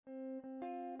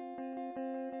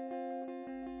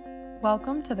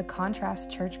Welcome to the Contrast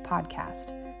Church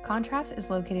podcast. Contrast is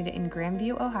located in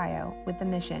Grandview, Ohio, with the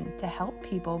mission to help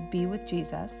people be with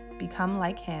Jesus, become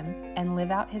like him, and live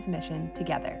out his mission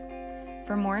together.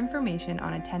 For more information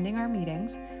on attending our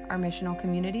meetings, our missional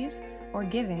communities, or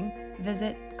giving,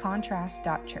 visit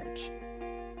contrast.church.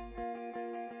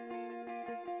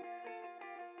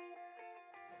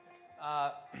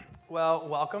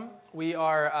 Welcome. We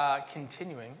are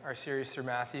continuing our series through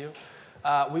Matthew.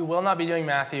 We will not be doing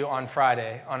Matthew on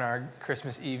Friday, on our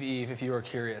Christmas Eve, if you are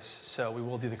curious. So we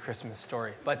will do the Christmas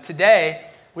story. But today,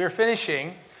 we are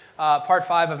finishing part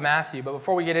 5 of Matthew. But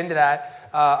before we get into that,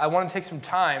 I want to take some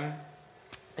time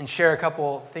and share a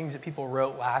couple things that people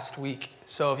wrote last week.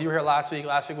 So if you were here last week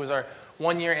was our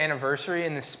 1-year anniversary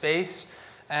in this space.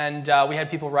 And we had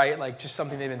people write like just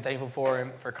something they've been thankful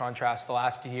for Contrast the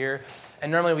last year.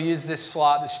 And normally we use this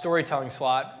slot, the storytelling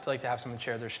slot, to have someone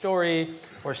share their story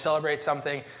or celebrate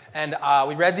something. And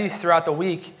we read these throughout the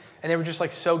week, and they were just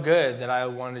so good that I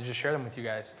wanted to just share them with you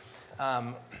guys.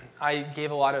 I gave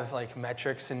a lot of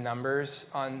metrics and numbers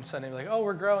on Sunday, oh,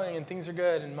 we're growing and things are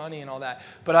good and money and all that.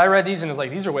 But I read these and was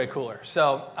these are way cooler.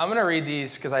 So I'm going to read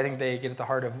these because I think they get at the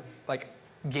heart of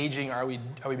gauging are we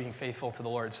being faithful to the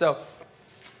Lord. So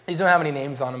these don't have any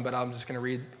names on them, but I'm just going to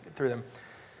read through them.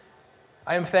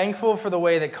 I am thankful for the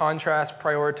way that Contrast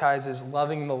prioritizes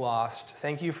loving the lost.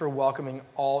 Thank you for welcoming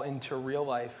all into real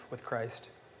life with Christ.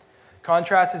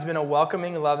 Contrast has been a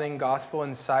welcoming, loving,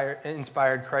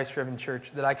 gospel-inspired, Christ-driven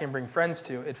church that I can bring friends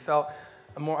to.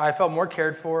 I felt more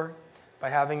cared for by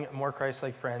having more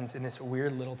Christ-like friends in this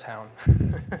weird little town.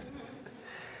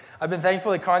 I've been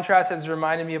thankful that Contrast has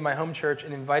reminded me of my home church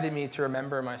and invited me to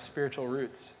remember my spiritual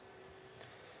roots.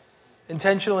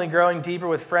 Intentionally growing deeper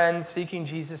with friends, seeking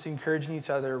Jesus, encouraging each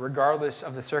other regardless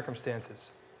of the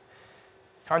circumstances.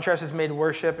 Contrast has made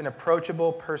worship an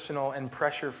approachable, personal, and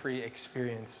pressure-free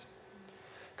experience.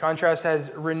 Contrast has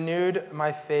renewed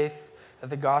my faith that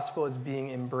the gospel is being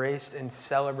embraced and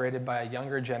celebrated by a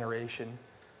younger generation.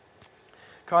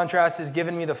 Contrast has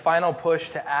given me the final push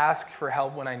to ask for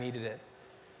help when I needed it.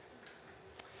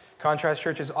 Contrast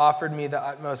Church has offered me the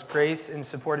utmost grace and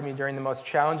supported me during the most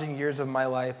challenging years of my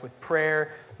life with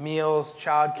prayer, meals,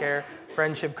 childcare,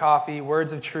 friendship, coffee,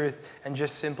 words of truth, and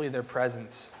just simply their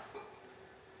presence.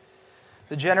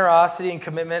 The generosity and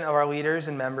commitment of our leaders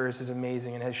and members is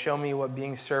amazing and has shown me what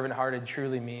being servant-hearted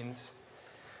truly means.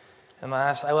 And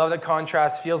last, I love that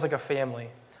Contrast feels like a family.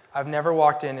 I've never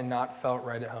walked in and not felt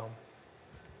right at home.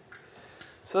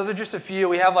 So those are just a few.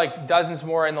 We have dozens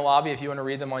more in the lobby. If you want to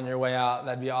read them on your way out,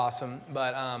 that'd be awesome.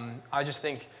 But I just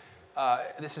think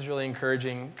this is really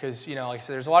encouraging because, like I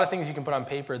said, there's a lot of things you can put on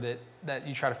paper that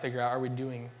you try to figure out, are we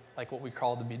doing what we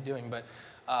called to be doing? But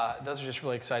those are just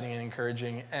really exciting and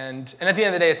encouraging. And at the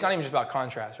end of the day, it's not even just about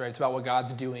Contrast, right? It's about what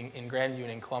God's doing in Grandview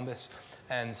and in Columbus.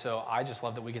 And so I just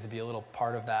love that we get to be a little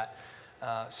part of that.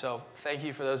 So thank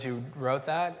you for those who wrote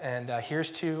that. And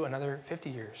here's to another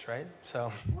 50 years, right?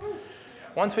 So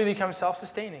once we become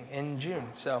self-sustaining in June.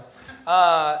 So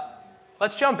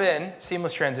let's jump in.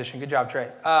 Seamless transition. Good job, Trey.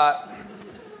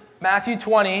 Matthew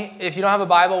 20. If you don't have a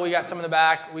Bible, we got some in the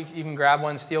back. You can grab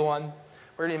one, steal one.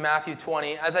 We're going to be Matthew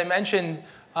 20. As I mentioned,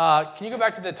 can you go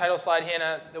back to the title slide,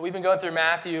 Hannah? We've been going through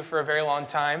Matthew for a very long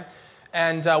time.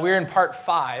 And we're in part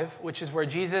 5, which is where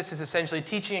Jesus is essentially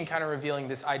teaching and kind of revealing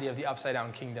this idea of the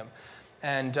upside-down kingdom.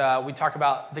 And we talk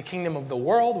about the kingdom of the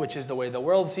world, which is the way the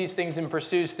world sees things and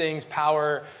pursues things,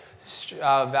 power,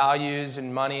 values,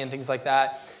 and money, and things like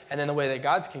that. And then the way that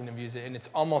God's kingdom views it. And it's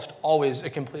almost always a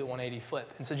complete 180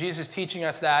 flip. And so Jesus is teaching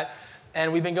us that.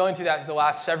 And we've been going through that for the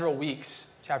last several weeks,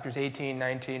 chapters 18,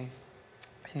 19,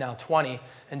 and now 20.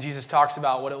 And Jesus talks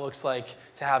about what it looks like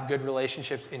to have good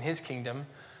relationships in his kingdom,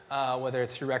 whether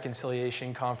it's through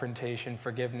reconciliation, confrontation,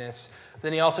 forgiveness.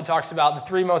 Then he also talks about the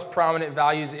 3 most prominent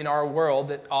values in our world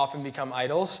that often become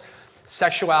idols: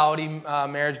 sexuality,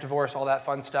 marriage, divorce, all that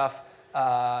fun stuff,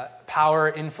 power,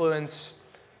 influence,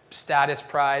 status,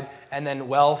 pride, and then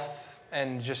wealth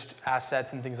and just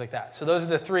assets and things like that. So those are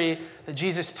the 3 that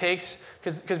Jesus takes,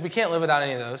 because we can't live without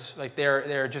any of those.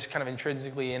 They're just kind of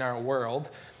intrinsically in our world.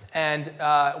 And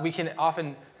we can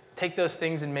often take those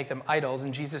things and make them idols,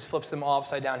 and Jesus flips them all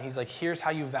upside down. He's like, here's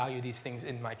how you value these things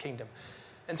in my kingdom.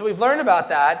 And so we've learned about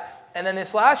that, and then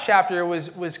this last chapter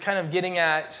was kind of getting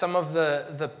at some of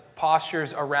the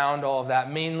postures around all of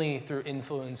that, mainly through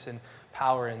influence and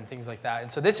power and things like that.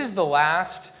 And so this is the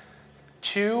last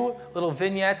 2 little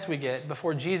vignettes we get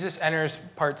before Jesus enters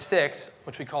part 6,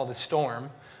 which we call the storm,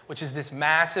 which is this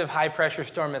massive high-pressure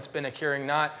storm that's been occurring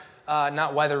not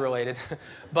weather-related,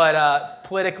 but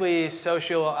politically,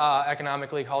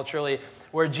 economically, culturally,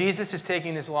 where Jesus is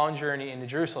taking this long journey into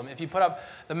Jerusalem. If you put up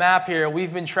the map here,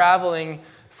 we've been traveling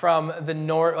from the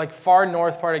north, like far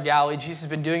north part of Galilee. Jesus has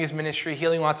been doing his ministry,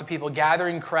 healing lots of people,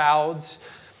 gathering crowds,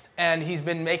 and he's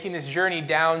been making this journey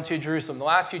down to Jerusalem. The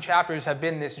last few chapters have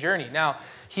been this journey. Now,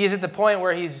 he is at the point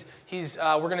where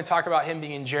we're going to talk about him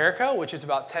being in Jericho, which is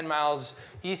about 10 miles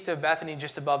east of Bethany,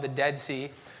 just above the Dead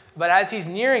Sea. But as he's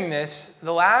nearing this,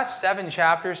 the last 7 or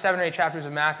 8 chapters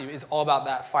of Matthew is all about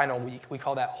that final week. We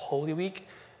call that Holy Week,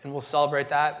 and we'll celebrate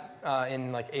that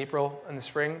in like April in the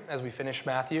spring as we finish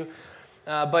Matthew.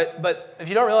 But if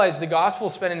you don't realize, the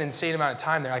Gospels spend an insane amount of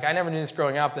time there. Like I never knew this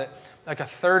growing up, that like a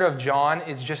third of John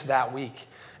is just that week,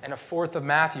 and a fourth of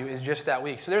Matthew is just that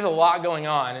week. So there's a lot going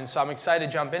on, and so I'm excited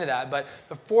to jump into that. But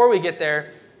before we get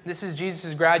there, this is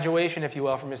Jesus' graduation, if you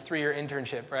will, from his 3-year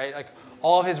internship, right? Like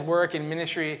all of his work and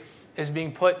ministry is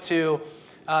being put to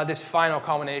this final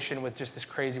culmination with just this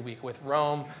crazy week with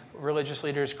Rome, religious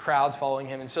leaders, crowds following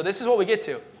him. And so this is what we get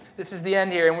to. This is the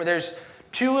end here. And there's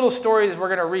 2 little stories we're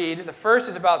going to read. The first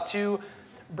is about 2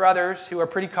 brothers who are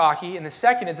pretty cocky, and the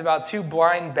second is about 2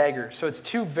 blind beggars. So it's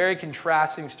 2 very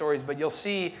contrasting stories, but you'll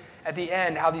see at the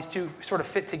end how these 2 sort of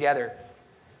fit together.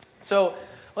 So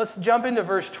let's jump into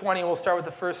verse 20. We'll start with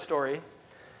the first story.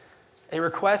 A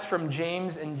request from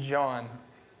James and John.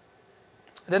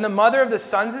 Then the mother of the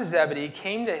sons of Zebedee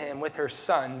came to him with her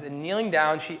sons, and kneeling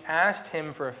down, she asked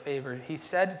him for a favor. He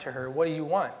said to her, "What do you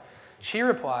want?" She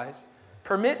replies,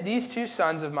 "Permit these 2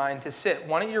 sons of mine to sit,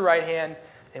 one at your right hand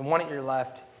and one at your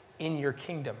left, in your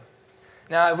kingdom."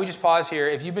 Now, if we just pause here,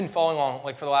 if you've been following along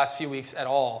like for the last few weeks at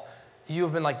all, you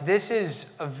have been like, this is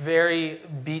a very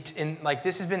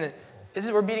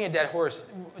we're beating a dead horse.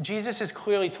 Jesus has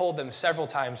clearly told them several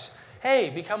times, hey,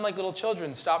 become like little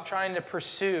children. Stop trying to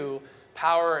pursue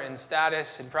power and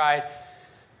status and pride.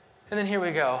 And then here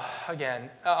we go again.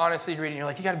 Honestly, reading, you're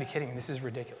like, you got to be kidding me. This is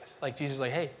ridiculous. Like Jesus is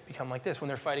like, hey, become like this when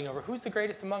they're fighting over who's the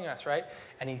greatest among us, right?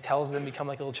 And he tells them, become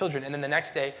like little children. And then the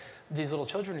next day, these little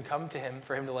children come to him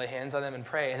for him to lay hands on them and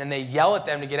pray. And then they yell at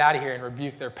them to get out of here and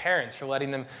rebuke their parents for letting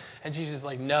them. And Jesus is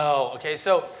like, no. Okay,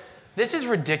 so this is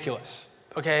ridiculous.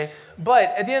 Okay, but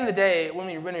at the end of the day, when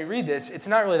we read this, it's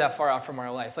not really that far out from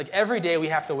our life. Like every day we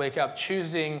have to wake up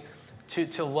choosing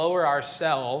to lower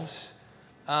ourselves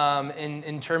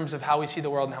in terms of how we see the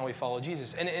world and how we follow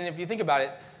Jesus. And if you think about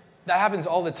it, that happens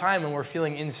all the time when we're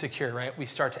feeling insecure, right? We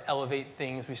start to elevate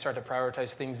things. We start to prioritize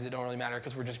things that don't really matter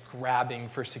because we're just grabbing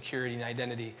for security and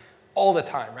identity all the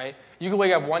time, right? You can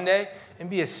wake up one day and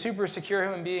be a super secure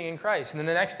human being in Christ. And then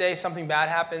the next day, something bad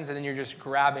happens, and then you're just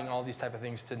grabbing all these type of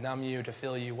things to numb you, to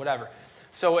fill you, whatever.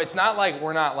 So it's not like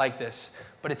we're not like this,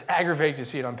 but it's aggravating to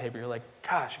see it on paper. You're like,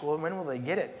 gosh, well, when will they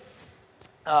get it?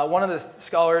 One of the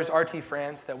scholars, R.T.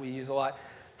 France, that we use a lot,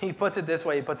 he puts it this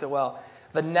way, he puts it well.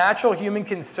 The natural human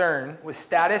concern with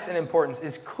status and importance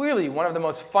is clearly one of the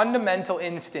most fundamental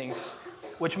instincts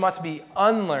which must be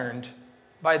unlearned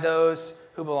by those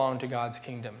who belong to God's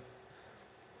kingdom.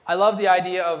 I love the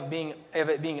idea of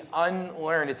it being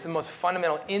unlearned. It's the most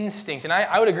fundamental instinct. And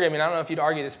I would agree. I mean, I don't know if you'd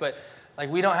argue this, but like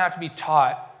we don't have to be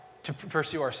taught to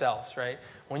pursue ourselves, right?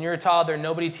 When you're a toddler,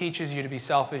 nobody teaches you to be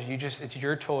selfish. It's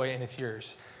your toy and it's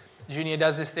yours. Junia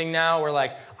does this thing now where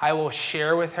like, I will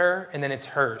share with her and then it's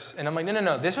hers. And I'm like,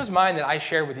 no. This was mine that I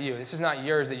shared with you. This is not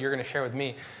yours that you're going to share with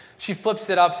me. She flips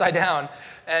it upside down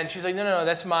and she's like, no,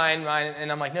 that's mine.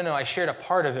 And I'm like, no, I shared a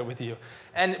part of it with you.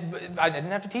 And I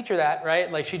didn't have to teach her that,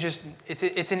 right? Like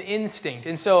it's an instinct.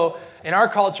 And so in our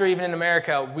culture, even in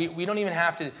America, we don't even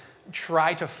have to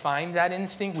try to find that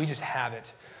instinct. We just have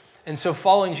it. And so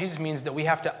following Jesus means that we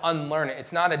have to unlearn it.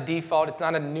 It's not a default. It's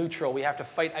not a neutral. We have to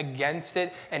fight against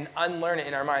it and unlearn it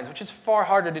in our minds, which is far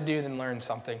harder to do than learn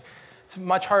something. It's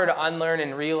much harder to unlearn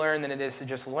and relearn than it is to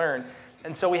just learn.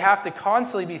 And so we have to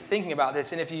constantly be thinking about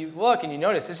this. And if you look and you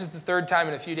notice, this is the third time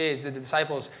in a few days that the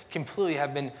disciples completely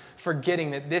have been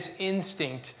forgetting that this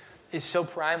instinct is so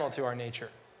primal to our nature.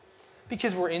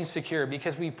 Because we're insecure,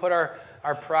 because we put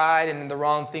our pride in the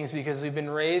wrong things, because we've been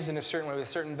raised in a certain way with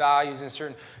certain values and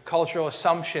certain cultural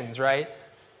assumptions, right?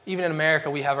 Even in America,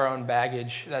 we have our own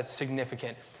baggage that's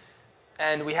significant.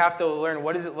 And we have to learn,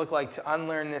 what does it look like to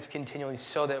unlearn this continually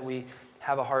so that we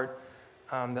have a heart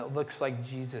that looks like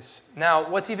Jesus. Now,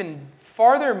 what's even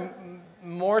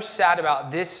more sad about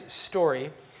this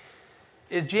story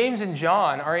is James and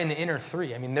John are in the inner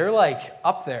 3. I mean, they're like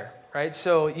up there, right?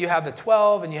 So you have the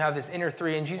 12 and you have this inner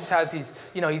 3, and Jesus has these,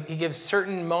 he gives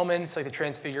certain moments like the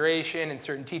transfiguration and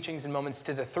certain teachings and moments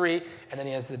to the 3, and then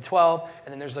he has the 12,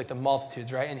 and then there's like the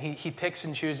multitudes, right? And he picks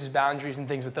and chooses boundaries and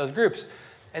things with those groups.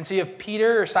 And so you have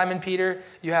Peter or Simon Peter,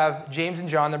 you have James and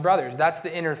John, the brothers. That's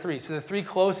the inner 3. So the 3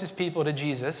 closest people to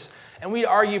Jesus. And we'd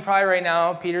argue probably right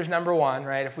now, Peter's number one,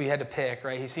 right, if we had to pick,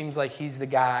 right? He seems like he's the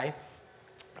guy.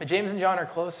 But James and John are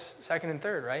close second and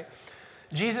third, right?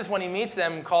 Jesus, when he meets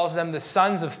them, calls them the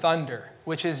sons of thunder,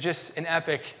 which is just an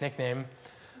epic nickname.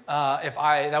 If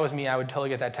that was me, I would totally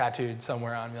get that tattooed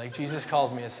somewhere on me. Like, Jesus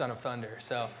calls me a son of thunder.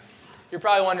 So you're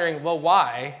probably wondering, well,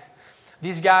 why?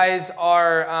 These guys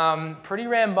are pretty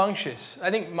rambunctious.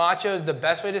 I think macho is the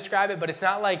best way to describe it, but it's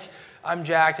not like I'm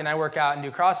jacked and I work out and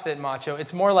do CrossFit macho.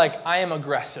 It's more like I am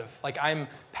aggressive. Like, I'm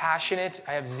passionate.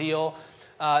 I have zeal.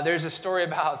 There's a story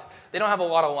about, they don't have a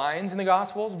lot of lines in the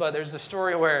Gospels, but there's a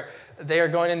story where they are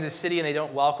going into the city and they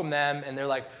don't welcome them, and they're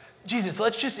like, Jesus,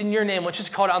 let's just, in your name, let's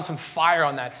just call down some fire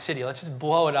on that city. Let's just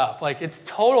blow it up. Like, it's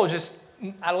total just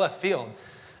out of left field.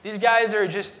 These guys are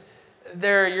just,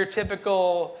 they're your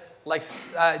typical, like,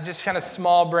 just kind of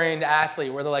small-brained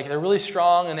athlete where they're really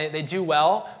strong and they do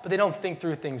well, but they don't think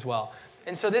through things well.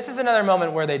 And so this is another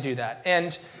moment where they do that.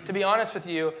 And to be honest with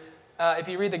you, if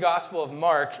you read the Gospel of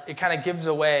Mark, it kind of gives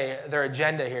away their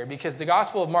agenda here, because the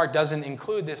Gospel of Mark doesn't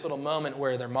include this little moment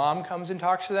where their mom comes and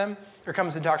talks to them, or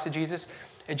comes and talks to Jesus.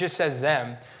 It just says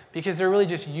them, because they're really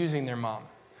just using their mom.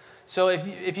 So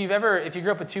if you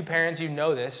grew up with two parents, you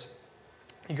know this.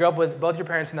 You grew up with both your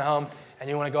parents in the home, and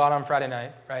you want to go out on Friday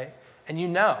night, right? And you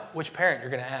know which parent you're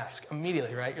going to ask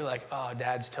immediately, right? You're like, oh,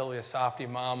 Dad's totally a softie.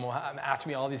 Mom will ask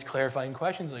me all these clarifying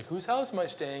questions, like, whose house am I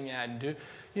staying at? And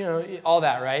all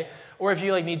that, right? Or if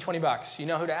you need $20, you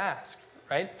know who to ask,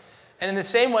 right? And in the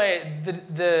same way,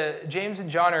 the James and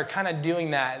John are kind of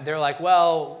doing that. They're like,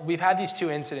 well, we've had these two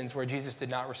incidents where Jesus did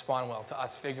not respond well to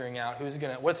us figuring out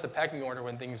what's the pecking order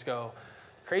when things go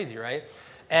crazy, right?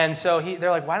 And so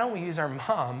they're like, why don't we use our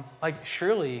mom? Like,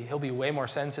 surely he'll be way more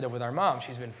sensitive with our mom.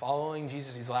 She's been following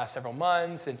Jesus these last several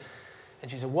months, and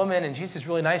she's a woman, and Jesus is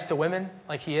really nice to women,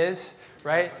 like he is,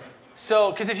 right?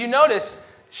 So, because if you notice,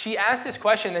 she asked this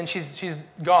question, then she's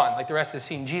gone, like the rest of the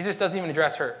scene. Jesus doesn't even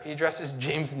address her. He addresses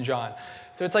James and John.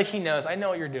 So it's like he knows, I know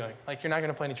what you're doing. Like, you're not going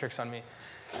to play any tricks on me.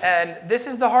 And this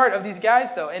is the heart of these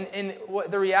guys, though. And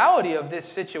the reality of this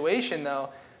situation, though,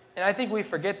 and I think we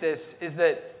forget this, is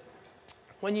that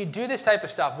when you do this type of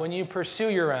stuff, when you pursue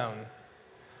your own,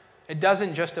 it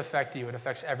doesn't just affect you, it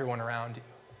affects everyone around you.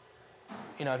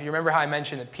 If you remember how I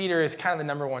mentioned that Peter is kind of the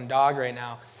number one dog right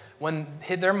now, when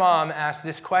their mom asked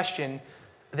this question,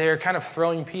 they're kind of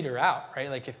throwing Peter out, right?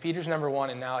 Like, if Peter's number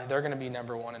one and now they're going to be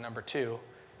number one and number two,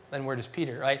 then where does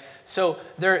Peter, right? So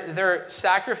they're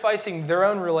sacrificing their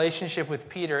own relationship with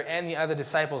Peter and the other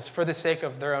disciples for the sake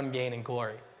of their own gain and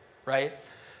glory, right?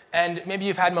 And maybe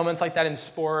you've had moments like that in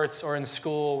sports or in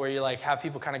school where you have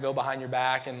people kind of go behind your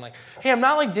back and hey, I'm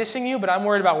not dissing you, but I'm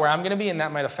worried about where I'm going to be, and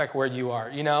that might affect where you are,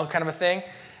 kind of a thing.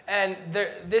 And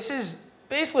this is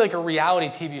basically like a reality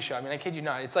TV show. I mean, I kid you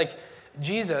not. It's like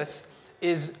Jesus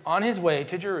is on his way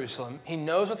to Jerusalem. He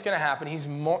knows what's going to happen.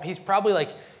 He's probably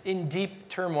in deep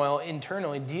turmoil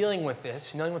internally, dealing with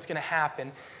this, knowing what's going to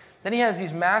happen. Then he has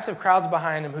these massive crowds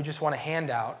behind him who just want a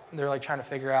handout. They're trying to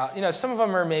figure out, some of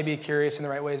them are maybe curious in the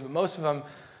right ways, but most of them,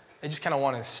 they just kind of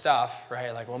want his stuff,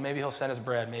 right? Well, maybe he'll send us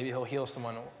bread. Maybe he'll heal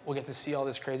someone. We'll get to see all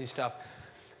this crazy stuff.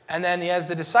 And then he has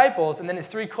the disciples, and then his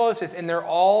three closest, and they're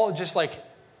all just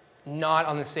not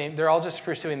on the same, they're all just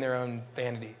pursuing their own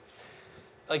vanity.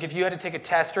 If you had to take a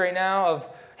test right now of,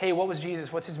 hey, what was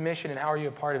Jesus? What's his mission? And how are you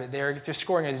a part of it? They're just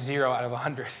scoring a 0 out of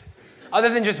 100.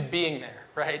 Other than just being there,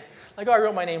 right? I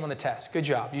wrote my name on the test. Good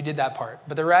job. You did that part.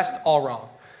 But the rest, all wrong.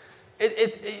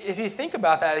 If you think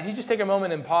about that, if you just take a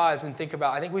moment and pause and think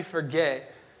about, I think we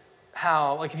forget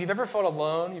how, if you've ever felt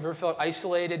alone, you've ever felt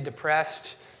isolated,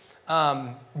 depressed,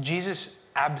 Jesus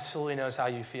absolutely knows how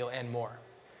you feel and more.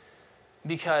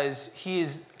 Because he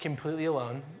is completely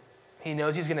alone. He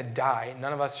knows he's going to die.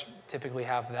 None of us typically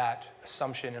have that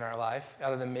assumption in our life,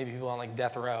 other than maybe people on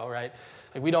death row, right?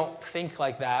 We don't think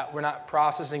like that. We're not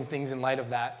processing things in light of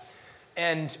that.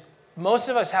 And most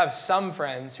of us have some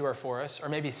friends who are for us, or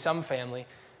maybe some family.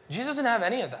 Jesus doesn't have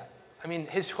any of that. I mean,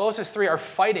 his closest three are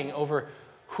fighting over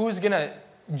who's going to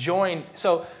join.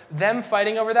 So them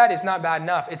fighting over that is not bad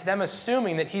enough. It's them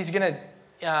assuming that he's going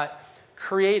to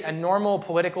create a normal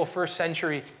political first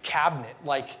century cabinet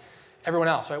like everyone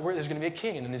else, right? Where there's going to be a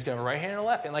king, and then there's going to be a right hand and a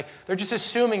left hand. They're just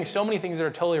assuming so many things that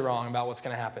are totally wrong about what's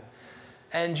going to happen.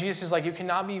 And Jesus is you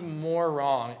cannot be more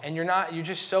wrong. And you're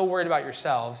just so worried about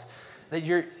yourselves that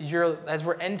you're as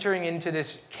we're entering into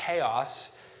this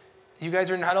chaos, you guys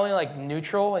are not only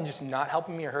neutral and just not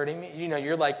helping me or hurting me,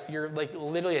 you're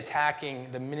literally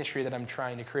attacking the ministry that I'm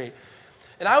trying to create.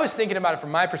 And I was thinking about it from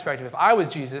my perspective. If I was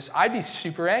Jesus, I'd be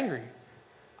super angry.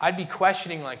 I'd be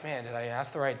questioning man, did I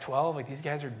ask the right 12? These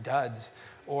guys are duds.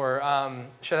 Or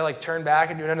should I turn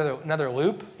back and do another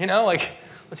loop?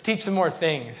 let's teach them more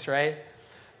things, right?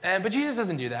 But Jesus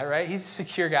doesn't do that, right? He's a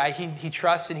secure guy. He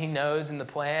trusts and he knows in the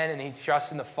plan, and he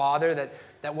trusts in the Father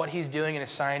that what he's doing and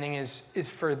assigning is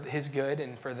for his good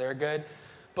and for their good.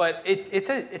 But it's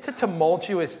a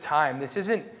tumultuous time. This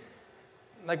isn't,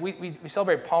 like we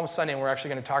celebrate Palm Sunday, and we're actually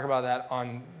going to talk about that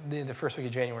on the first week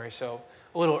of January, so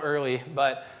a little early,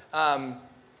 but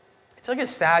it's like a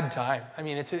sad time. I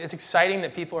mean, it's exciting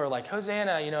that people are like,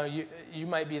 Hosanna, you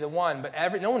might be the one, but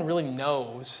no one really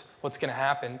knows what's going to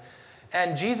happen.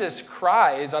 And Jesus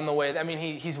cries on the way. I mean,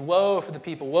 he's woe for the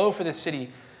people, woe for the city.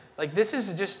 Like, this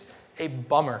is just a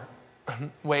bummer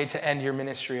way to end your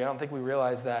ministry. I don't think we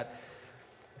realize that.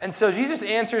 And so Jesus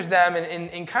answers them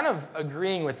in kind of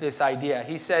agreeing with this idea.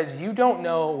 He says, you don't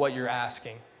know what you're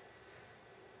asking.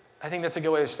 I think that's a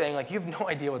good way of saying, like, you have no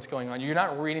idea what's going on. You're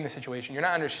not reading the situation. You're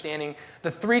not understanding. The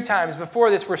 3 times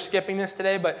before this, we're skipping this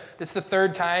today, but this is the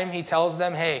 3rd time he tells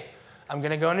them, hey, I'm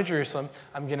going to go into Jerusalem.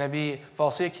 I'm going to be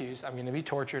falsely accused. I'm going to be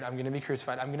tortured. I'm going to be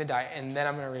crucified. I'm going to die. And then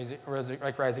I'm going to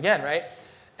rise again, right?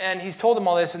 And he's told them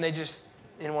all this, and they just,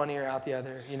 in one ear, out the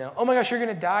other, oh my gosh, you're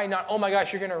going to die. Not, oh my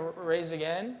gosh, you're going to rise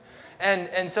again.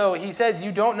 And so he says,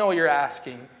 you don't know what you're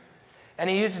asking. And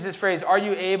he uses this phrase, are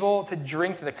you able to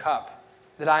drink the cup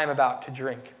that I am about to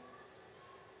drink?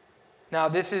 Now,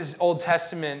 this is Old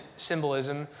Testament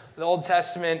symbolism. The Old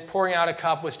Testament, pouring out a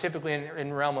cup was typically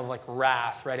in realm of like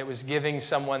wrath, right? It was giving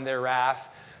someone their wrath,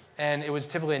 and it was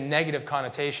typically a negative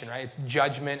connotation, right? It's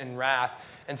judgment and wrath.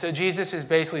 And so Jesus is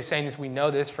basically saying this. We know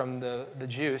this from the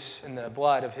juice and the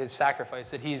blood of his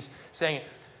sacrifice, that he's saying,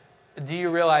 do you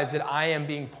realize that I am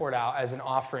being poured out as an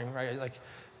offering, right? Like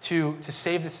to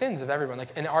save the sins of everyone.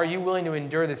 Like, and are you willing to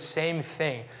endure the same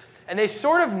thing? And they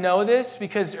sort of know this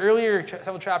because earlier,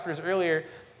 several chapters earlier,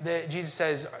 Jesus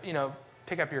says,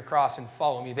 pick up your cross and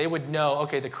follow me. They would know,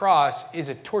 okay, the cross is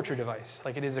a torture device.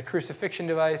 Like, it is a crucifixion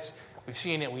device. We've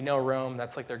seen it. We know Rome.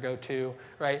 That's like their go-to,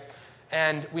 right?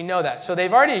 And we know that. So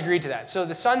they've already agreed to that. So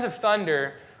the sons of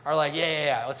thunder are like,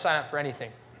 yeah, let's sign up for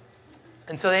anything.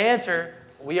 And so they answer,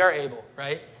 we are able,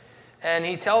 right? And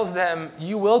he tells them,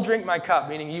 you will drink my cup,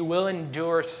 meaning you will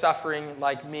endure suffering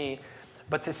like me.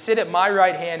 But to sit at my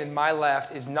right hand and my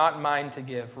left is not mine to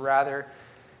give. Rather,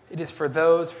 it is for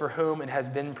those for whom it has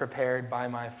been prepared by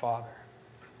my Father.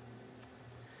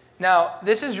 Now,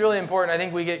 this is really important. I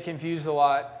think we get confused a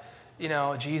lot.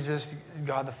 Jesus,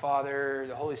 God the Father,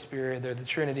 the Holy Spirit, they're the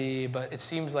Trinity, but it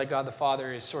seems like God the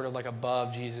Father is sort of like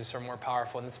above Jesus or more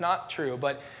powerful. And it's not true.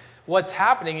 But what's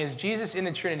happening is Jesus in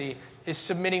the Trinity is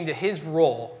submitting to his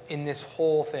role in this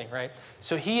whole thing, right?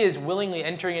 So he is willingly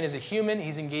entering in as a human.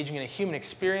 He's engaging in a human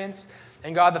experience.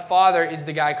 And God the Father is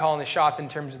the guy calling the shots in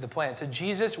terms of the plan. So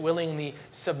Jesus willingly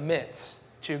submits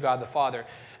to God the Father.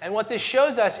 And what this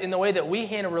shows us in the way that we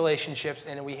handle relationships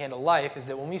and we handle life is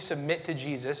that when we submit to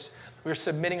Jesus, we're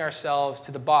submitting ourselves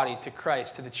to the body, to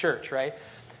Christ, to the church, right?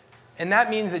 And that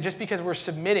means that just because we're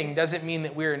submitting doesn't mean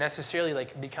that we're necessarily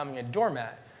like becoming a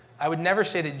doormat. I would never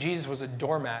say that Jesus was a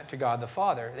doormat to God the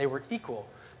Father. They were equal.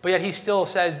 But yet he still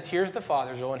says, here's the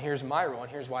Father's role, and here's my role,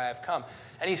 and here's why I've come.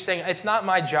 And he's saying, it's not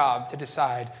my job to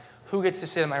decide who gets to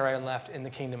sit on my right and left in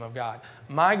the kingdom of God.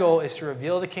 My goal is to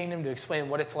reveal the kingdom, to explain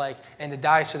what it's like, and to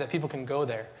die so that people can go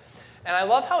there. And I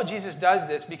love how Jesus does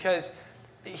this because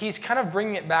he's kind of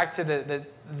bringing it back to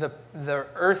the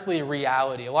earthly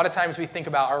reality. A lot of times we think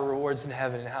about our rewards in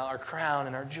heaven and how our crown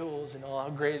and our jewels and all how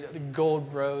great the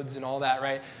gold roads and all that,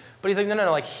 right? But he's like,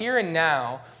 no, like here and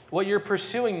now, what you're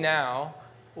pursuing now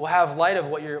will have light of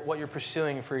what you're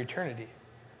pursuing for eternity,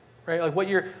 right? Like what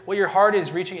your heart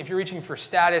is reaching. If you're reaching for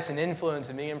status and influence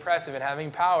and being impressive and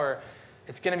having power,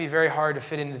 it's going to be very hard to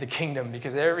fit into the kingdom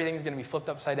because everything's going to be flipped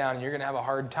upside down, and you're going to have a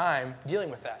hard time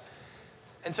dealing with that.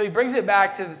 And so he brings it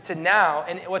back to now.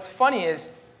 And what's funny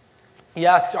is he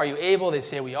asks, "Are you able?" They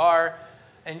say, "We are."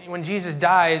 And when Jesus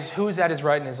dies, who's at his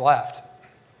right and his left?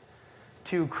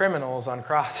 2 criminals on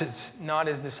crosses, not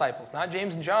his disciples. Not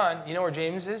James and John. You know where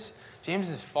James is? James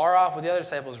is far off with the other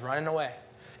disciples, running away.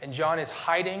 And John is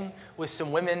hiding with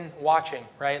some women watching,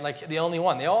 right? Like the only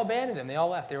one. They all abandoned him. They all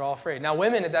left. They were all afraid. Now,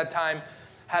 women at that time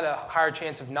had a higher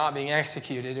chance of not being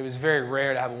executed. It was very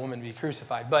rare to have a woman be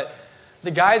crucified. But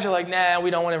the guys are like, nah, we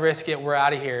don't want to risk it. We're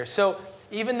out of here. So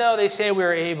even though they say we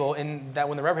were able, and that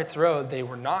when the rubber hits the road, they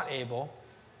were not able.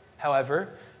 However,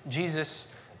 Jesus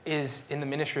is in the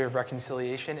ministry of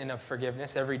reconciliation and of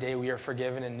forgiveness. Every day we are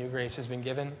forgiven and new grace has been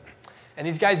given. And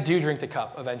these guys do drink the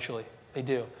cup eventually. They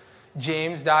do.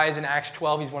 James dies in Acts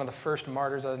 12. He's one of the first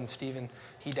martyrs other than Stephen.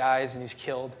 He dies and he's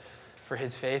killed for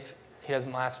his faith. He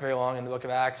doesn't last very long in the book of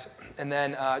Acts. And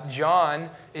then John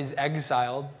is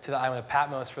exiled to the island of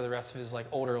Patmos for the rest of his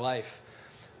older life,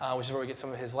 which is where we get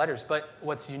some of his letters. But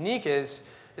what's unique is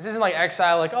This isn't like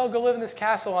exile, like, oh, go live in this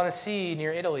castle on the sea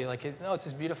near Italy. No, it's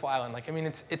this beautiful island.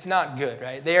 It's not good,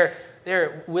 right?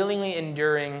 They're willingly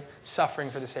enduring suffering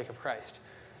for the sake of Christ.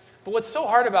 But what's so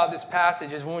hard about this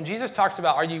passage is when Jesus talks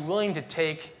about, are you willing to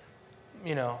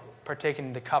partake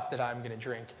in the cup that I'm going to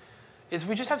drink, is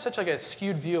we just have such a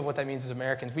skewed view of what that means as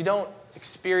Americans. We don't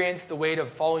experience the weight of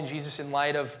following Jesus in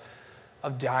light of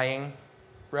dying,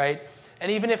 right? And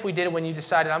even if we did it when you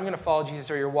decided, I'm going to follow Jesus,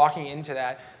 or you're walking into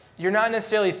that, you're not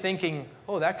necessarily thinking,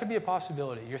 oh, that could be a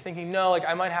possibility. You're thinking, no,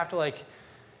 I might have to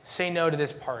say no to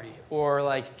this party,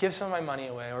 or give some of my money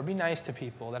away, or be nice to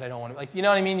people that I don't want to. You know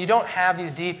what I mean? You don't have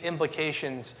these deep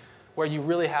implications where you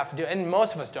really have to do it. And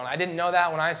most of us don't. I didn't know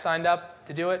that when I signed up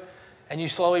to do it. And you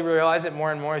slowly realize it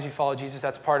more and more as you follow Jesus.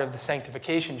 That's part of the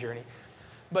sanctification journey.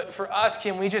 But for us,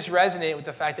 can we just resonate with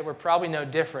the fact that we're probably no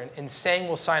different in saying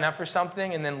we'll sign up for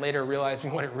something and then later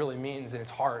realizing what it really means, and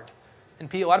it's hard.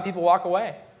 And a lot of people walk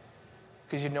away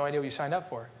because you had no idea what you signed up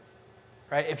for,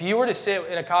 right? If you were to sit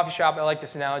in a coffee shop, I like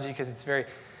this analogy because it's very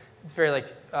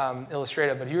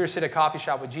illustrative, but if you were to sit at a coffee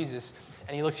shop with Jesus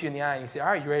and he looks you in the eye and you say, all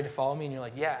right, you ready to follow me? And you're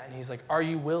like, yeah. And he's like, are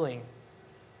you willing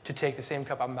to take the same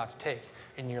cup I'm about to take?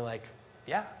 And you're like,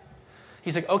 yeah.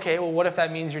 He's like, okay, well, what if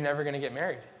that means you're never going to get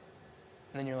married?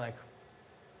 And then you're like,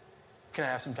 can I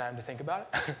have some time to think about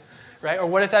it? Right? Or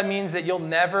what if that means that you'll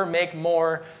never make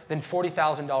more than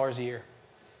 $40,000 a year?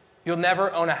 You'll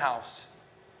never own a house.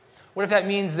 What if that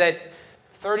means that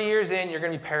 30 years in, you're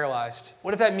going to be paralyzed?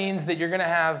 What if that means that you're going to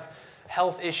have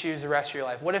health issues the rest of your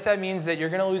life? What if that means that you're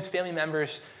going to lose family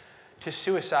members to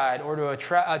suicide or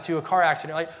to a car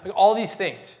accident? Like all these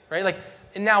things, right?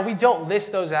 And now we don't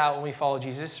list those out when we follow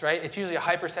Jesus, right? It's usually a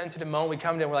hypersensitive moment. We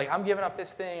come to and we're like, I'm giving up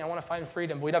this thing. I want to find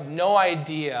freedom. But we'd have no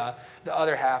idea the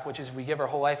other half, which is we give our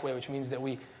whole life away, which means that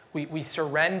we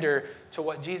surrender to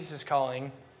what Jesus is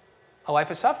calling a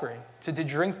life of suffering, to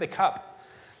drink the cup.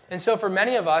 And so for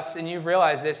many of us, and you've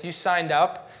realized this, you signed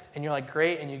up and you're like,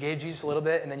 great, and you gave Jesus a little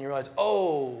bit, and then you realize,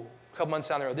 oh, a couple months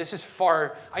down the road, this is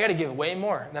far, I got to give way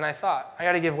more than I thought. I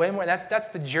got to give way more. That's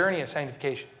the journey of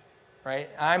sanctification, right?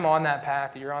 I'm on that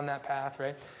path, you're on that path,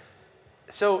 right?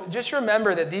 So just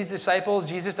remember that these disciples,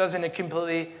 Jesus doesn't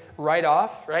completely write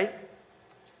off, right?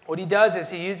 What he does is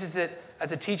he uses it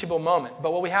as a teachable moment.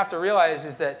 But what we have to realize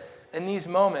is that in these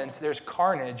moments, there's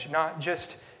carnage, not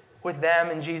just with them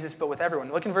and Jesus, but with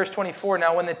everyone. Look in verse 24.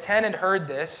 Now, when the 10 had heard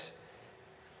this,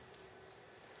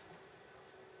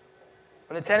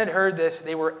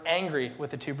 they were angry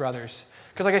with the two brothers.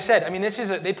 Because like I said,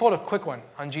 they pulled a quick one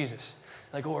on Jesus.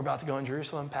 Like, oh, we're about to go in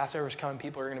Jerusalem. Passover's coming.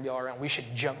 People are going to be all around. We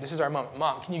should jump. This is our moment.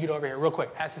 Mom, can you get over here real quick?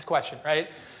 Ask this question, right?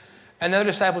 And the other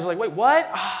disciples are like, wait, what?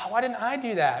 Why didn't I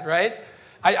do that, right?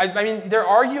 They're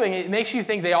arguing. It makes you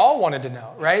think they all wanted to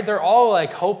know, right? They're all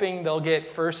hoping they'll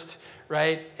get first,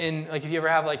 right? And if you ever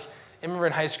have I remember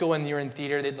in high school when you were in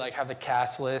theater, they'd have the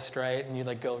cast list, right? And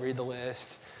you'd go read the list.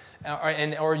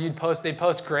 Or they'd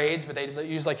post grades, but they'd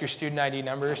use your student ID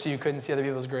number so you couldn't see other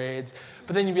people's grades.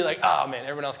 But then you'd be like, oh man,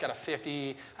 everyone else got a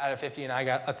 50 out of 50 and I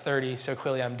got a 30, so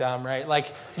clearly I'm dumb,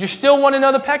 right? You still want to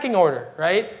know the pecking order,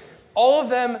 right? All of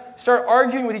them start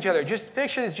arguing with each other. Just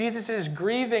picture this. Jesus is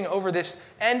grieving over this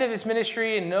end of his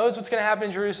ministry and knows what's going to happen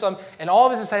in Jerusalem. And all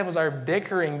of his disciples are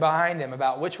bickering behind him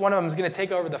about which one of them is going to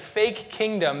take over the fake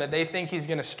kingdom that they think he's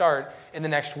going to start in the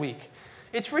next week.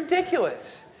 It's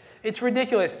ridiculous. It's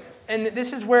ridiculous. And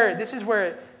this is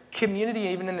where community,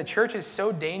 even in the church, is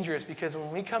so dangerous, because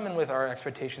when we come in with our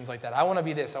expectations like that, I want to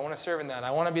be this, I want to serve in that,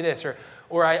 I want to be this,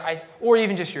 or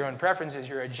even just your own preferences,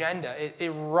 your agenda, it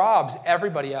robs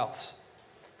everybody else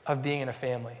of being in a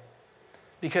family.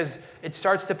 Because it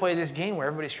starts to play this game where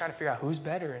everybody's trying to figure out who's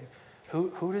better and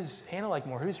who does Hannah like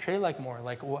more, who does Trey like more,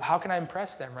 how can I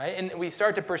impress them, right? And we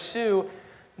start to pursue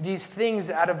these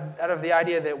things out of the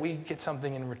idea that we get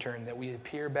something in return, that we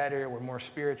appear better, we're more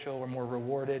spiritual, we're more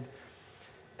rewarded.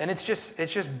 And it's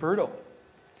just brutal.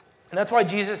 And that's why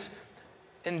Jesus,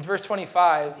 in verse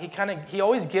 25, he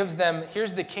always gives them,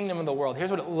 here's the kingdom of the world,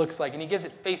 here's what it looks like, and he gives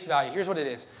it face value, here's what it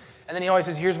is. And then he always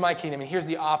says, here's my kingdom, and here's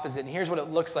the opposite, and here's what it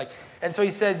looks like. And so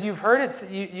he says, you've heard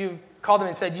it, you've called them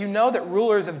and said, you know that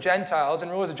rulers of Gentiles,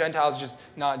 and rulers of Gentiles just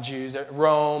not Jews,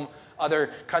 Rome,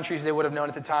 other countries they would have known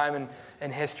at the time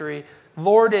in history,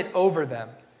 lord it over them,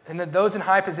 and that those in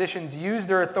high positions use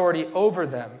their authority over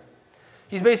them.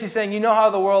 He's basically saying, you know how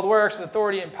the world works with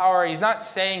authority and power. He's not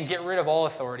saying get rid of all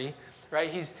authority, right?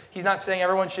 He's not saying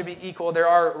everyone should be equal. There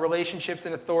are relationships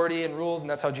and authority and rules, and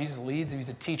that's how Jesus leads. He's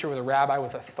a teacher with a rabbi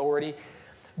with authority.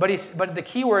 But the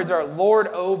key words are lord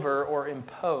over or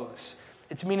impose.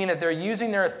 It's meaning that they're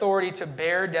using their authority to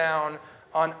bear down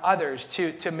on others,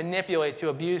 to manipulate, to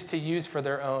abuse, to use for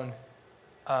their own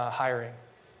hiring.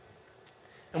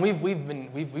 And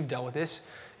we've dealt with this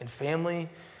in family,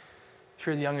 if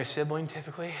you're the youngest sibling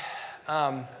typically,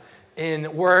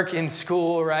 in work, in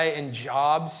school, right, in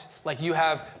jobs. Like you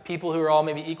have people who are all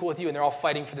maybe equal with you and they're all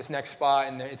fighting for this next spot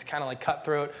and it's kind of like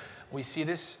cutthroat. We see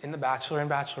this in The Bachelor and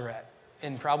Bachelorette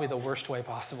in probably the worst way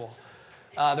possible.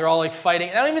 They're all like fighting.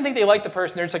 And I don't even think they like the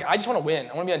person. They're just like, I just want to win.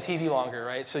 I want to be on TV longer,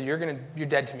 right? So you're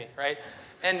dead to me, right?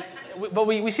 But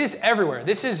we see this everywhere.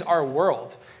 This is our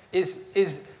world,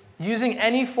 is using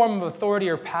any form of authority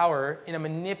or power in a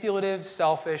manipulative,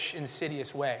 selfish,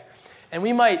 insidious way. And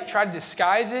we might try to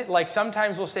disguise it. Like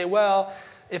sometimes we'll say, well,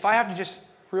 if I have to just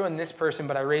ruin this person,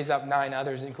 but I raise up 9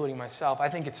 others, including myself, I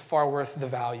think it's far worth the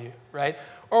value, right?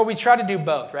 Or we try to do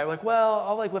both, right? We're like, well,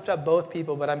 I'll like lift up both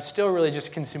people, but I'm still really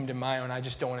just consumed in my own. I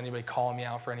just don't want anybody calling me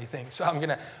out for anything. So I'm going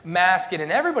to mask it,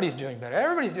 and everybody's doing better.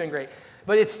 Everybody's doing great.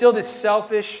 But it's still this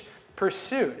selfish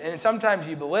pursuit. And sometimes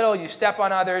you belittle, you step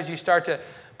on others, you start to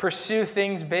pursue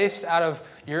things based out of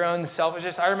your own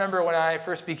selfishness. I remember when I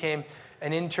first became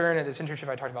an intern at this internship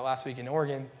I talked about last week in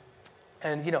Oregon.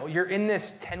 And you're in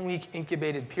this 10-week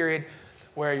incubated period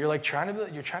where you're like trying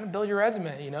to build your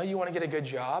resume. You want to get a good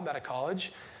job out of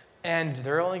college, and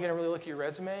they're only going to really look at your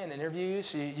resume and interview you.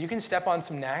 So you can step on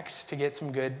some necks to get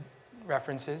some good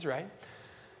references, right?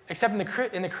 Except in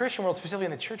the Christian world, specifically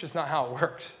in the church, it's not how it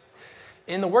works.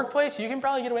 In the workplace, you can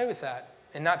probably get away with that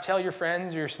and not tell your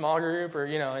friends or your small group or,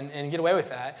 and get away with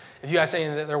that. If you guys say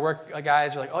that their work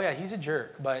guys are like, oh yeah, he's a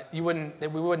jerk, but we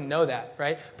wouldn't know that,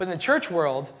 right? But in the church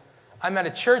world, I'm at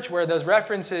a church where those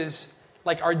references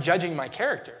are judging my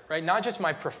character, right? Not just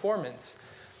my performance.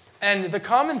 And the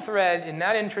common thread in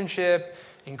that internship,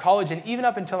 in college, and even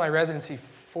up until my residency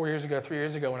 3 years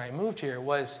ago when I moved here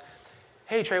was,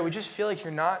 hey, Trey, we just feel like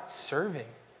you're not serving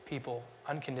people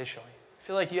unconditionally. I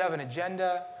feel like you have an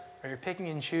agenda, or you're picking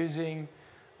and choosing,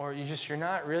 or you're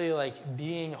not really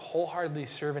being wholeheartedly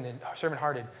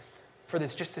servant-hearted for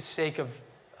just the sake of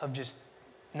just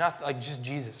nothing, just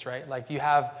Jesus, right? You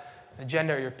have an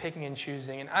agenda, or you're picking and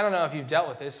choosing. And I don't know if you've dealt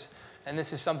with this, and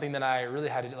this is something that I really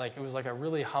had to, it was a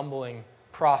really humbling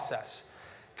process.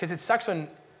 Because it sucks when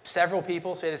several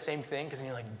people say the same thing, because then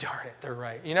you're like, darn it, they're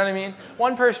right. You know what I mean?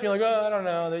 One person, you're like, oh, I don't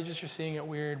know, you're seeing it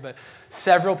weird. But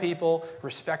several people,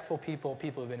 respectful people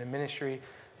who've been in ministry,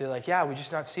 they're like, yeah, we're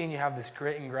just not seeing you have this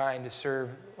grit and grind to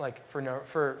serve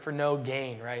for no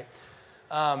gain, right?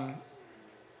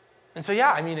 And so,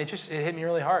 yeah, it hit me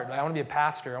really hard. I want to be a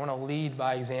pastor. I want to lead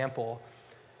by example.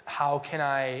 How can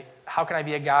I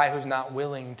be a guy who's not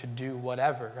willing to do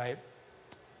whatever, right?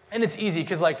 And it's easy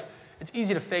because it's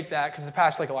easy to fake that because the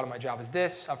pastor, a lot of my job is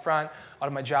this up front. A lot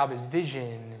of my job is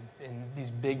vision and these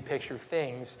big picture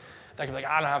things. I don't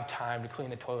have time to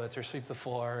clean the toilets or sweep the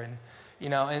floor, and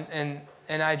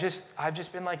I've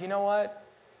just been like, you know what?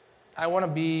 I want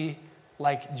to be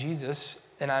like Jesus,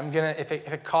 and I'm gonna if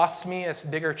it costs me a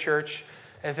bigger church,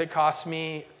 if it costs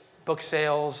me book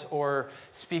sales or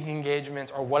speaking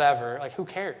engagements or whatever, who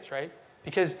cares, right?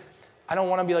 Because I don't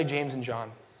want to be like James and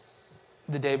John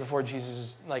the day before Jesus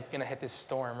is gonna hit this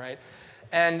storm, right?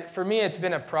 And for me, it's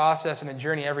been a process and a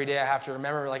journey every day. I have to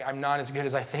remember I'm not as good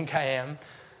as I think I am.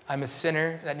 I'm a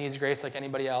sinner that needs grace like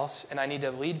anybody else, and I need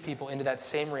to lead people into that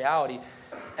same reality.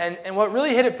 And what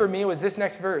really hit it for me was this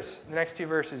next verse, the next 2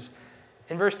 verses.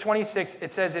 In verse 26,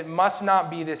 it says, it must not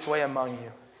be this way among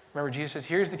you. Remember, Jesus says,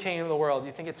 here's the kingdom of the world.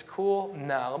 You think it's cool?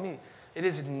 No, it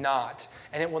is not.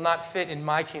 And it will not fit in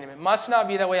my kingdom. It must not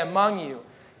be that way among you.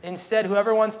 Instead,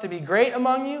 whoever wants to be great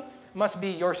among you must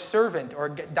be your servant, or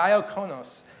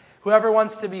diakonos. Whoever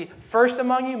wants to be first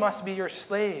among you must be your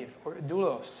slave, or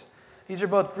doulos. These are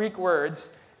both Greek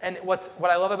words. And what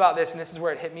I love about this, and this is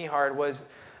where it hit me hard, was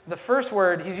the first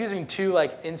word, he's using 2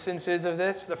 instances of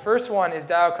this. The first one is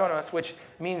diakonos, which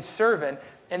means servant.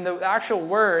 And the actual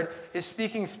word is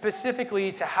speaking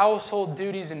specifically to household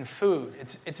duties and food.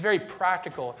 It's very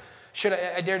practical.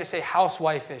 I dare to say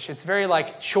housewife-ish. It's very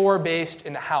chore-based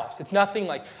in the house. It's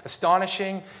nothing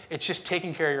astonishing. It's just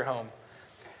taking care of your home.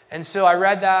 And so I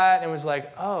read that and was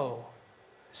like, oh.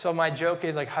 So my joke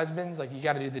is husbands, you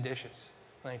got to do the dishes.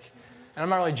 And I'm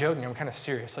not really joking. I'm kind of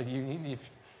serious.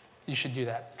 You should do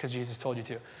that because Jesus told you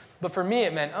to. But for me,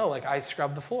 it meant, I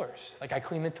scrub the floors. I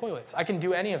clean the toilets. I can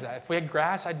do any of that. If we had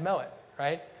grass, I'd mow it,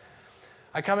 right?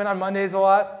 I come in on Mondays a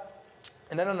lot,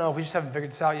 and I don't know if we just haven't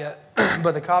figured this out yet,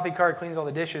 but the coffee cart cleans all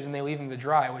the dishes, and they leave them to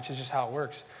dry, which is just how it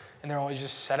works. And they're always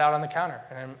just set out on the counter.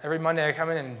 And every Monday I come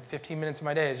in, and 15 minutes of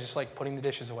my day is just putting the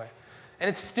dishes away. And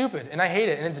it's stupid, and I hate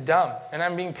it, and it's dumb. And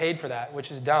I'm being paid for that,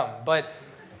 which is dumb. But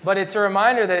it's a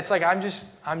reminder that it's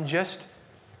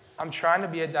I'm trying to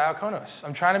be a diakonos.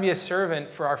 I'm trying to be a servant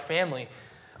for our family.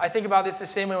 I think about this the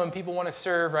same way when people want to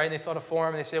serve, right? And they fill out a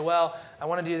form and they say, well, I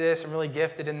want to do this. I'm really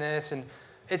gifted in this. And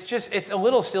it's a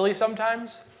little silly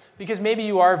sometimes because maybe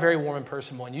you are very warm and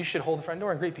personable and you should hold the front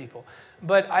door and greet people.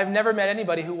 But I've never met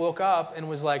anybody who woke up and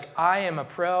was like, I am a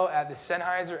pro at the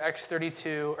Sennheiser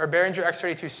X32 or Behringer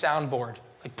X32 soundboard.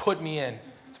 Like, put me in.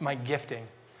 It's my gifting.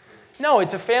 No,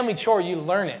 it's a family chore. You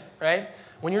learn it, right?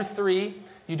 When you're 3,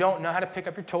 you don't know how to pick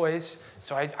up your toys.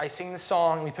 So I sing the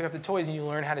song, and we pick up the toys, and you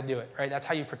learn how to do it, right? That's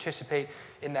how you participate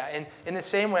in that. And in the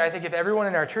same way, I think if everyone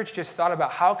in our church just thought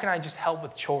about how can I just help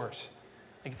with chores?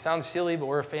 Like, it sounds silly, but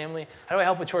we're a family. How do I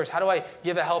help with chores? How do I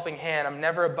give a helping hand? I'm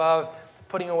never above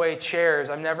putting away chairs.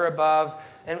 I'm never above.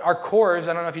 And our cores,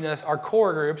 I don't know if you know this, our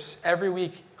core groups every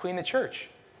week clean the church.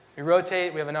 We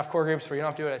rotate. We have enough core groups where you don't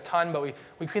have to do it a ton, but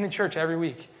we clean the church every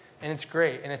week. And it's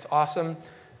great, and it's awesome.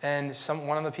 And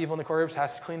one of the people in the core groups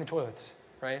has to clean the toilets,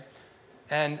 right?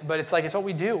 But it's what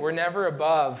we do. We're never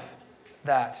above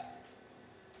that.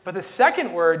 But the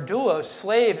second word, doulos,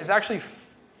 slave, is actually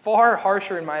far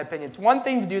harsher in my opinion. It's one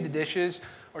thing to do the dishes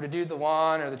or to do the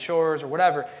lawn or the chores or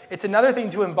whatever. It's another thing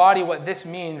to embody what this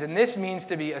means, and this means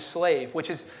to be a slave, which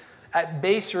is at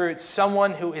base root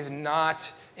someone who is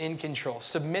not in control,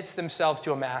 submits themselves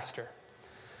to a master.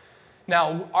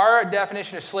 Now, our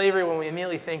definition of slavery, when we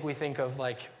immediately think of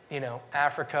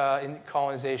Africa and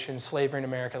colonization, slavery in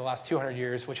America the last 200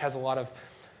 years, which has a lot of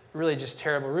really just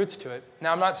terrible roots to it.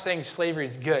 Now, I'm not saying slavery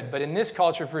is good, but in this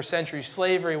culture for centuries,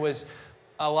 slavery was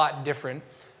a lot different.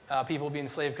 People being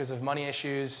enslaved because of money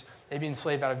issues, they'd be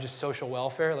enslaved out of just social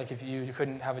welfare. Like if you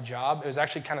couldn't have a job, it was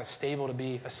actually kind of stable to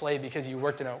be a slave because you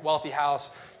worked in a wealthy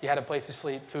house, you had a place to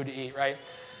sleep, food to eat, right?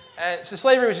 And so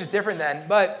slavery was just different then.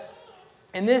 But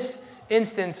in this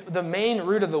instance, the main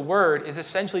root of the word is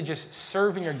essentially just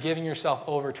serving or giving yourself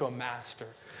over to a master.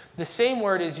 The same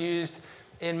word is used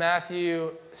in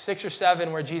Matthew 6 or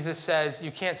 7 where Jesus says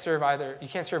you can't serve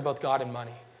both God and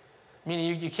money.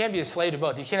 Meaning you can't be a slave to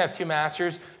both. You can't have two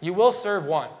masters. You will serve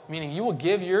one, meaning you will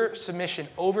give your submission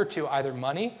over to either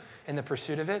money in the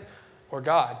pursuit of it or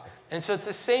God. And so it's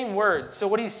the same word. So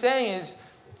what he's saying is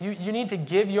you need to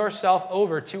give yourself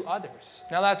over to others.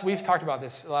 Now we've talked about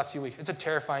this the last few weeks. It's a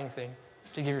terrifying thing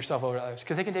to give yourself over to others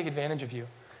because they can take advantage of you.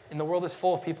 And the world is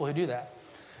full of people who do that.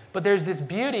 But there's this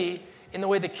beauty in the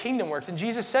way the kingdom works. And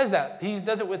Jesus says that. He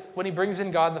does it when he brings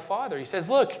in God the Father. He says,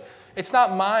 look, it's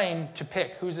not mine to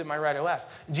pick who's at my right or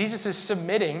left. Jesus is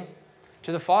submitting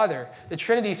to the Father. The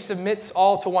Trinity submits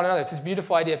all to one another. It's this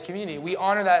beautiful idea of community. We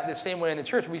honor that the same way in the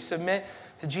church. We submit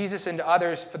to Jesus and to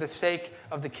others for the sake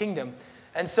of the kingdom.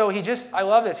 And so I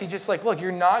love this. He's just like, look,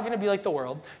 you're not going to be like the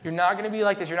world. You're not going to be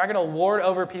like this. You're not going to lord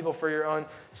over people for your own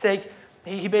sake.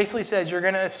 He basically says you're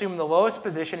going to assume the lowest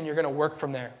position and you're going to work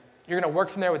from there. You're going to work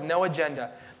from there with no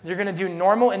agenda. You're going to do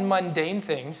normal and mundane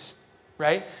things,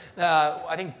 right?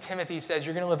 I think Timothy says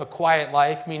you're going to live a quiet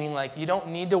life, meaning like you don't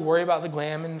need to worry about the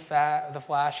glam and the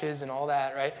flashes and all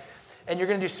that, right? And you're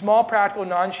going to do small, practical,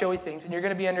 non-showy things, and you're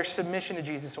going to be under submission to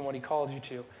Jesus and what he calls you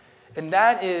to. And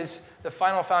that is the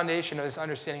final foundation of this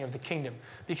understanding of the kingdom.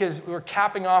 Because we're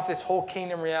capping off this whole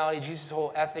kingdom reality, Jesus'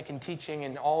 whole ethic and teaching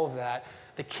and all of that.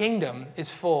 The kingdom is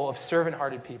full of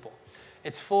servant-hearted people.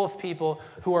 It's full of people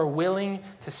who are willing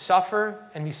to suffer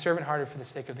and be servant-hearted for the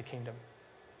sake of the kingdom.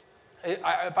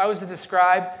 If I was to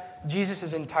describe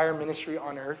Jesus' entire ministry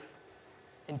on earth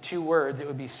in 2 words, it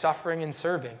would be suffering and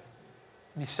serving.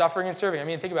 It'd be suffering and serving. I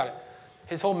mean, think about it.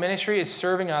 His whole ministry is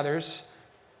serving others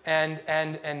and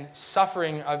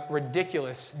suffering a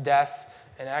ridiculous death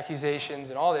and accusations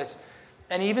and all this.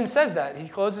 And he even says that. He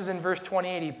closes in verse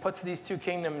 28. He puts these 2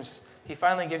 kingdoms. He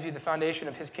finally gives you the foundation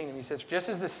of his kingdom. He says, just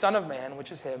as the Son of Man,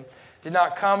 which is him, did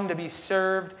not come to be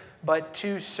served, but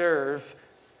to serve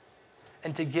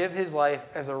and to give his life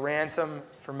as a ransom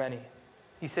for many.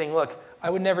 He's saying, look, I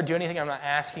would never do anything I'm not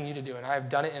asking you to do, and I have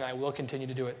done it and I will continue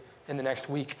to do it in the next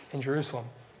week in Jerusalem.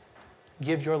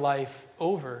 Give your life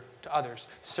over to others.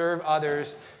 Serve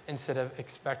others instead of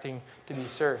expecting to be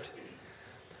served.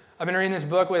 I've been reading this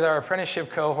book with our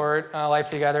apprenticeship cohort, Life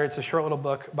Together. It's a short little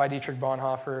book by Dietrich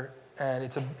Bonhoeffer, and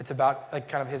it's about like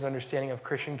kind of his understanding of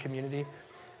Christian community.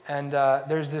 And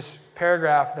there's this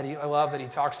paragraph that I love that he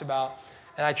talks about,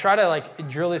 and I try to like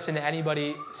drill this into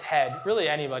anybody's head, really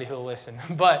anybody who will listen,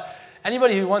 but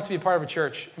anybody who wants to be a part of a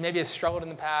church, maybe has struggled in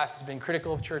the past, has been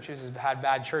critical of churches, has had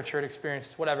bad church hurt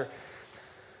experiences, whatever.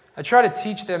 I try to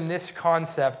teach them this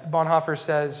concept. Bonhoeffer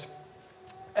says,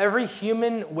 every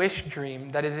human wish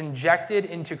dream that is injected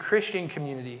into Christian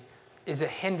community is a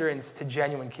hindrance to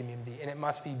genuine community, and it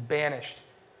must be banished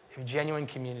if genuine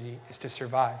community is to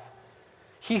survive.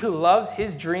 He who loves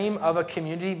his dream of a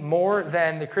community more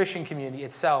than the Christian community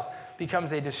itself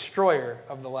becomes a destroyer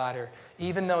of the latter,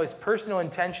 even though his personal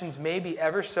intentions may be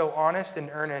ever so honest and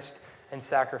earnest and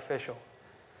sacrificial.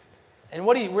 And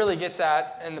what he really gets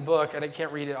at in the book, and I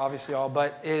can't read it obviously all,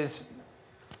 but is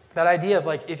that idea of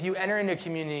like, if you enter into a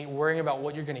community worrying about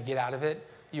what you're going to get out of it,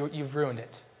 you've ruined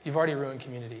it. You've already ruined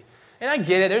community. And I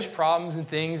get it, there's problems and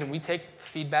things, and we take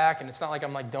feedback, and it's not like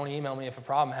I'm like, don't email me if a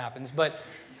problem happens, but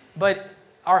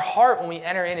our heart when we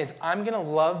enter in is, I'm going to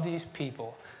love these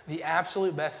people the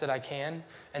absolute best that I can,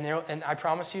 and I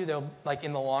promise you, they'll, like,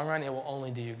 in the long run, it will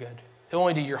only do you good. It will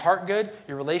only do your heart good,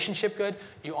 your relationship good,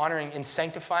 you honoring and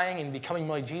sanctifying and becoming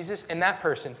more like Jesus, and that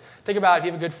person. Think about it, if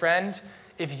you have a good friend,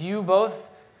 if you both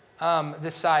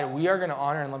decide we are going to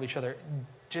honor and love each other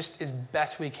just as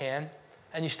best we can,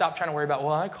 and you stop trying to worry about,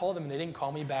 well, I called them and they didn't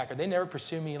call me back, or they never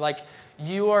pursue me, like,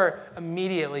 you are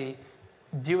immediately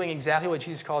doing exactly what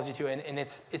Jesus calls you to, and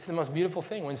it's the most beautiful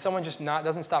thing. When someone just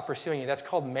doesn't stop pursuing you, that's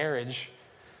called marriage.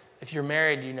 If you're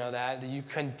married, you know that you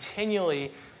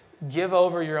continually give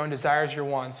over your own desires, your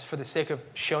wants, for the sake of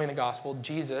showing the gospel,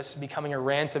 Jesus becoming a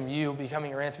ransom, you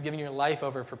becoming a ransom, giving your life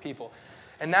over for people.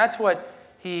 And that's what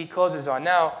he closes on.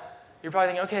 Now, you're probably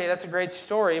thinking, okay, that's a great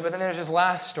story, but then there's this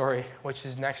last story, which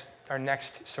is our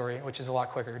next story, which is a lot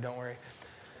quicker, don't worry.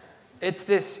 It's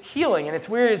this healing, and it's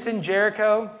weird. It's in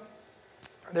Jericho.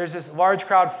 There's this large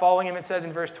crowd following him. It says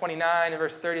in verse 29 and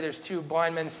verse 30, there's two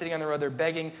blind men sitting on the road. They're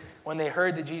begging. When they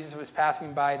heard that Jesus was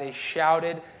passing by, they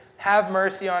shouted, "Have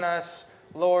mercy on us,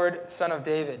 Lord, Son of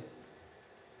David."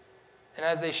 And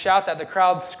as they shout that, the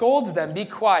crowd scolds them, "Be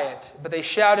quiet." But they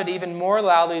shouted even more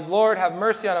loudly, "Lord, have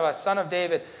mercy on us, Son of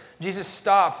David." Jesus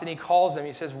stops and he calls them.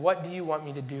 He says, "What do you want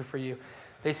me to do for you?"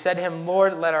 They said to him,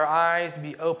 "Lord, let our eyes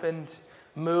be opened,"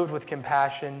 moved with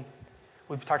compassion.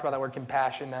 We've talked about that word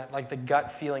compassion, that like the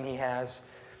gut feeling he has.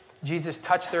 Jesus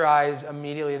touched their eyes.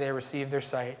 Immediately they received their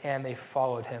sight and they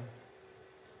followed him.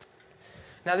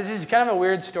 Now this is kind of a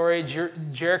weird story.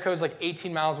 Jericho is like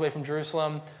 18 miles away from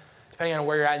Jerusalem, depending on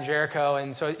where you're at in Jericho.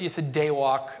 And so it's a day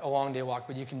walk, a long day walk,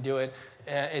 but you can do it.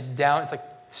 It's like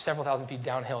several thousand feet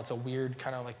downhill. It's a weird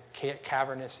kind of like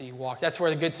cavernous-y walk. That's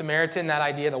where the Good Samaritan, that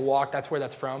idea, the walk, that's where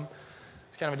that's from.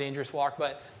 It's kind of a dangerous walk,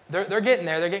 but they're getting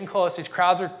there. They're getting close. These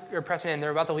crowds are pressing in.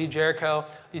 They're about to leave Jericho.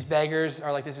 These beggars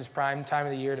are like, this is prime time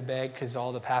of the year to beg because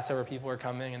all the Passover people are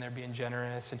coming and they're being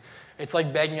generous. And it's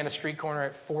like begging at a street corner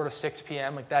at 4 to 6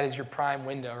 p.m. Like that is your prime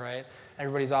window, right?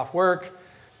 Everybody's off work.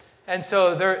 And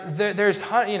so there's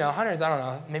hundreds, I don't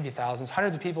know, maybe thousands,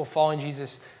 hundreds of people following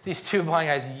Jesus. These two blind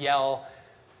guys yell,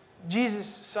 "Jesus,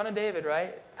 Son of David,"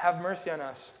 right? "Have mercy on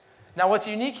us." Now, what's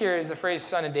unique here is the phrase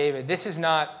 "Son of David." This is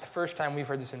not the first time we've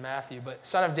heard this in Matthew, but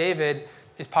 "Son of David"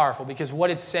 is powerful because what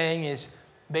it's saying is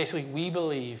basically, we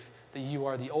believe that you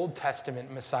are the Old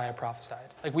Testament Messiah prophesied.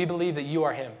 Like, we believe that you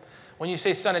are him. When you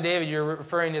say "Son of David," you're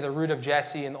referring to the root of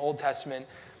Jesse in the Old Testament.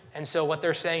 And so what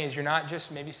they're saying is you're not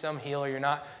just maybe some healer, you're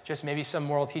not just maybe some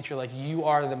moral teacher, like you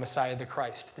are the Messiah, the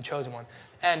Christ, the chosen one.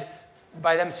 And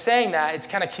by them saying that, it's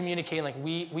kind of communicating like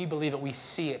we believe it, we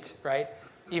see it, right?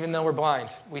 Even though we're blind,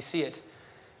 we see it.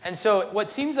 And so what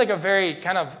seems like a very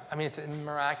kind of, it's a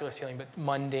miraculous healing, but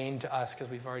mundane to us because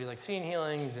we've already like seen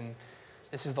healings and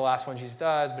this is the last one Jesus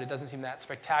does, but it doesn't seem that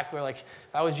spectacular. Like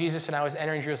if I was Jesus and I was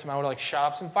entering Jerusalem, I would have like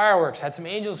shot up some fireworks, had some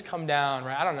angels come down,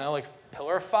 right? I don't know, like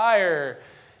pillar of fire.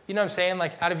 You know what I'm saying?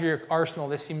 Like out of your arsenal,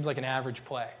 this seems like an average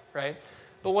play, right?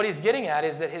 But what he's getting at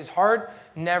is that his heart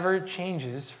never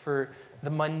changes for the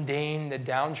mundane, the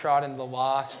downtrodden, the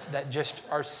lost that just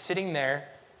are sitting there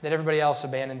that everybody else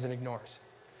abandons and ignores.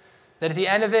 That at the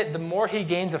end of it, the more he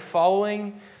gains a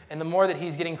following and the more that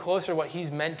he's getting closer to what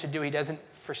he's meant to do, he doesn't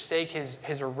forsake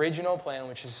his original plan,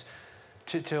 which is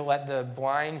to let the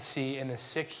blind see and the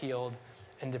sick healed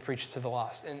and to preach to the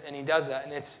lost. And he does that.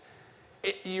 And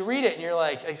you read it and you're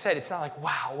like I said, it's not like,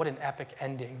 wow, what an epic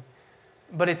ending.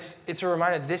 But it's a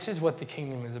reminder, this is what the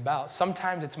kingdom is about.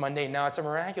 Sometimes it's mundane. Now, it's a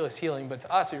miraculous healing, but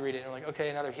to us, we read it and we're like, okay,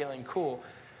 another healing, cool.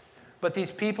 But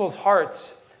these people's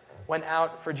hearts went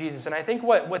out for Jesus. And I think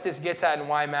what this gets at and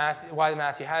why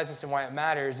Matthew has this and why it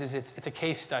matters is it's a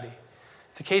case study.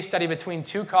 It's a case study between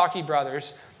two cocky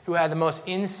brothers who had the most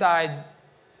inside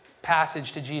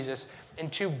passage to Jesus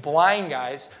and two blind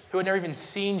guys who had never even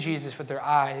seen Jesus with their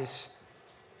eyes.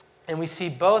 And we see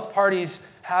both parties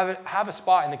have a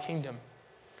spot in the kingdom.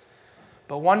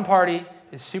 But one party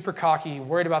is super cocky,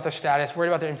 worried about their status, worried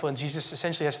about their influence. Jesus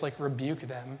essentially has to rebuke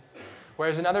them.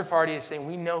 Whereas another party is saying,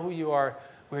 we know who you are.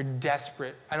 We're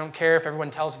desperate. I don't care if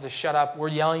everyone tells us to shut up. We're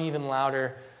yelling even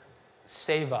louder.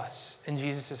 Save us. And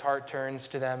Jesus' heart turns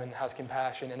to them and has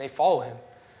compassion, and they follow him.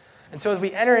 And so as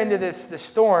we enter into this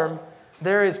storm,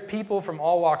 there is people from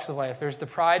all walks of life. There's the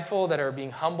prideful that are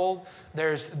being humbled.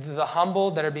 There's the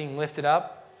humbled that are being lifted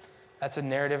up. That's a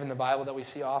narrative in the Bible that we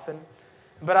see often.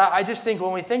 But I just think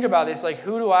when we think about this, like,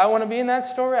 who do I want to be in that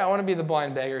story? I want to be the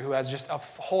blind beggar who has just a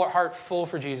whole heart full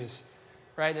for Jesus,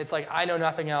 right? It's like, I know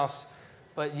nothing else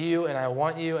but you, and I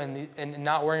want you, and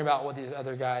not worrying about what these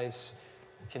other guys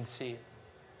can see.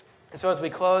 And so as we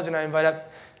close, and I invite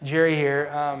up Jerry here,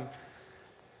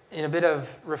 in a bit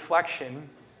of reflection,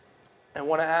 I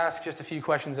want to ask just a few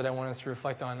questions that I want us to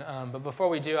reflect on. But before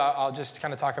we do, I'll just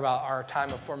kind of talk about our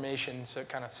time of formation, so it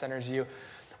kind of centers you.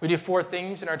 We do 4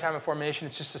 things in our time of formation.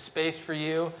 It's just a space for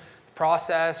you,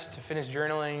 process, to finish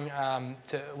journaling.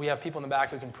 We have people in the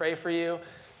back who can pray for you.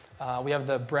 We have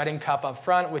the bread and cup up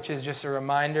front, which is just a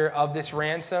reminder of this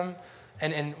ransom.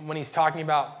 And when he's talking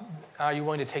about, are you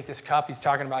willing to take this cup, he's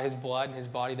talking about his blood and his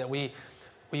body, that we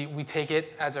take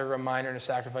it as a reminder and a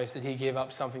sacrifice that he gave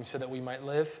up something so that we might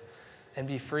live and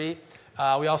be free.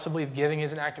 We also believe giving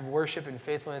is an act of worship and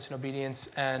faithfulness and obedience,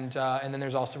 and then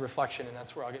there's also reflection, and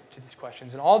that's where I'll get to these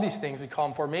questions. And all these things, we call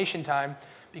them formation time,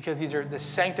 because these are the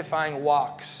sanctifying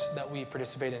walks that we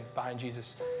participate in behind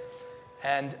Jesus.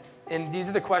 And these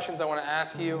are the questions I want to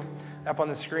ask you up on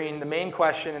the screen. The main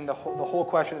question, and the whole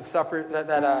question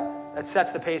that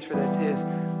sets the pace for this is,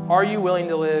 are you willing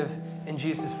to live in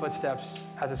Jesus' footsteps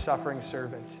as a suffering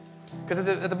servant? Because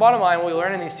at the bottom line, what we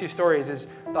learn in these 2 stories is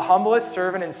the humblest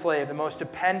servant and slave, the most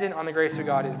dependent on the grace of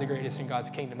God, is the greatest in God's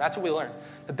kingdom. That's what we learn.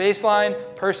 The baseline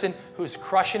person who's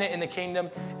crushing it in the kingdom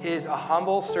is a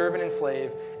humble servant and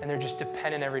slave, and they're just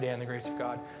dependent every day on the grace of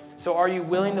God. So are you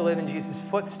willing to live in Jesus'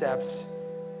 footsteps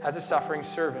as a suffering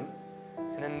servant?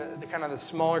 And then the kind of the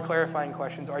smaller clarifying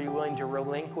questions, are you willing to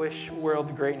relinquish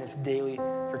world greatness daily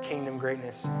for kingdom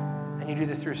greatness? And you do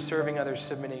this through serving others,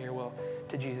 submitting your will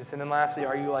to Jesus. And then lastly,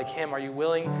 are you like him? Are you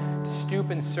willing to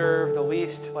stoop and serve the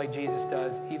least like Jesus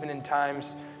does, even in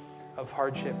times of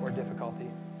hardship or difficulty?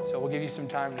 So we'll give you some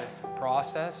time to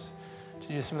process, to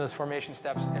do some of those formation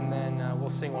steps, and then we'll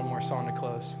sing one more song to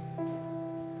close.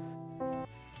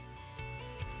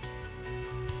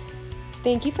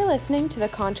 Thank you for listening to the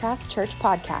Contrast Church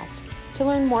podcast. To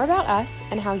learn more about us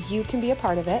and how you can be a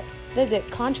part of it, visit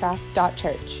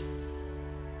contrast.church.